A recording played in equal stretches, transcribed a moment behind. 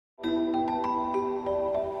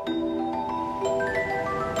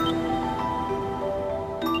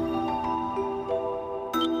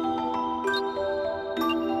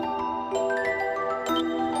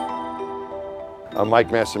I'm Mike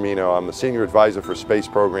Massimino. I'm the Senior Advisor for Space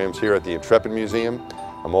Programs here at the Intrepid Museum.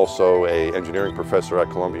 I'm also an engineering professor at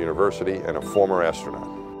Columbia University and a former astronaut.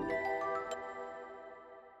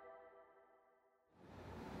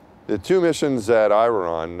 The two missions that I were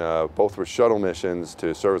on, both were shuttle missions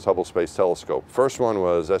to service Hubble Space Telescope. First one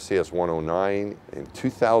was STS-109 in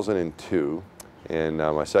 2002, and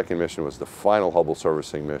my second mission was the final Hubble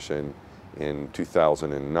servicing mission in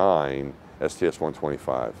 2009,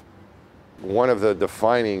 STS-125. One of the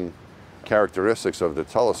defining characteristics of the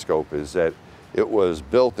telescope is that it was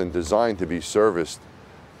built and designed to be serviced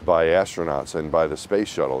by astronauts and by the space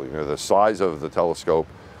shuttle. You know, the size of the telescope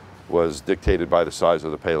was dictated by the size of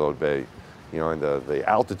the payload bay. You know, and the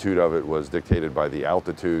altitude of it was dictated by the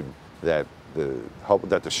altitude that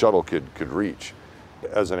the shuttle could reach.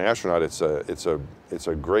 As an astronaut, it's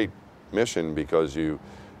a great mission because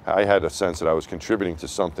I had a sense that I was contributing to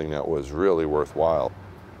something that was really worthwhile.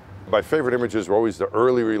 My favorite images were always the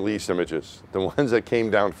early release images, the ones that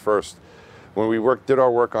came down first. When we did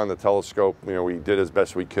our work on the telescope, you know, we did as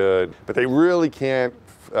best we could, but they really can't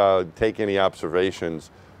take any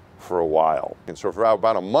observations for a while. And so for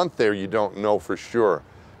about a month there, you don't know for sure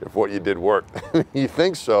if what you did worked. You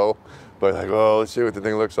think so, but like, oh, let's see what the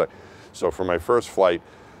thing looks like. So for my first flight,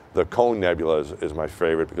 the Cone Nebula is my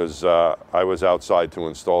favorite because I was outside to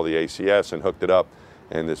install the ACS and hooked it up.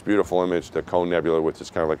 And this beautiful image, the Cone Nebula, which is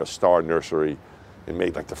kind of like a star nursery, it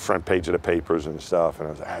made like the front page of the papers and stuff, and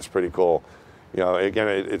I was like, that's pretty cool. You know, again,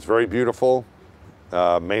 it's very beautiful.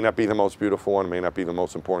 May not be the most beautiful one, may not be the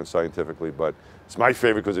most important scientifically, but it's my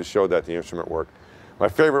favorite because it showed that the instrument worked. My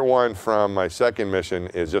favorite one from my second mission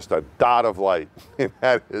is just a dot of light, and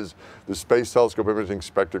that is the Space Telescope Imaging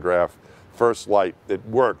Spectrograph first light. It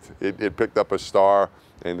worked. It picked up a star,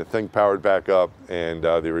 and the thing powered back up, and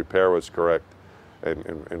the repair was correct.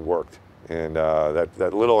 And worked. And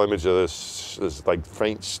that little image of this like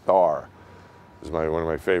faint star is one of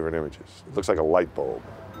my favorite images. It looks like a light bulb.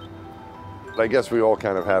 I guess we all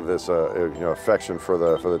kind of have this you know, affection for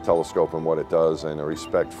the telescope and what it does, and a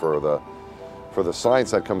respect for the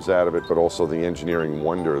science that comes out of it, but also the engineering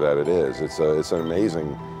wonder that it is. It's an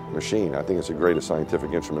amazing machine. I think it's the greatest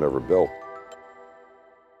scientific instrument ever built.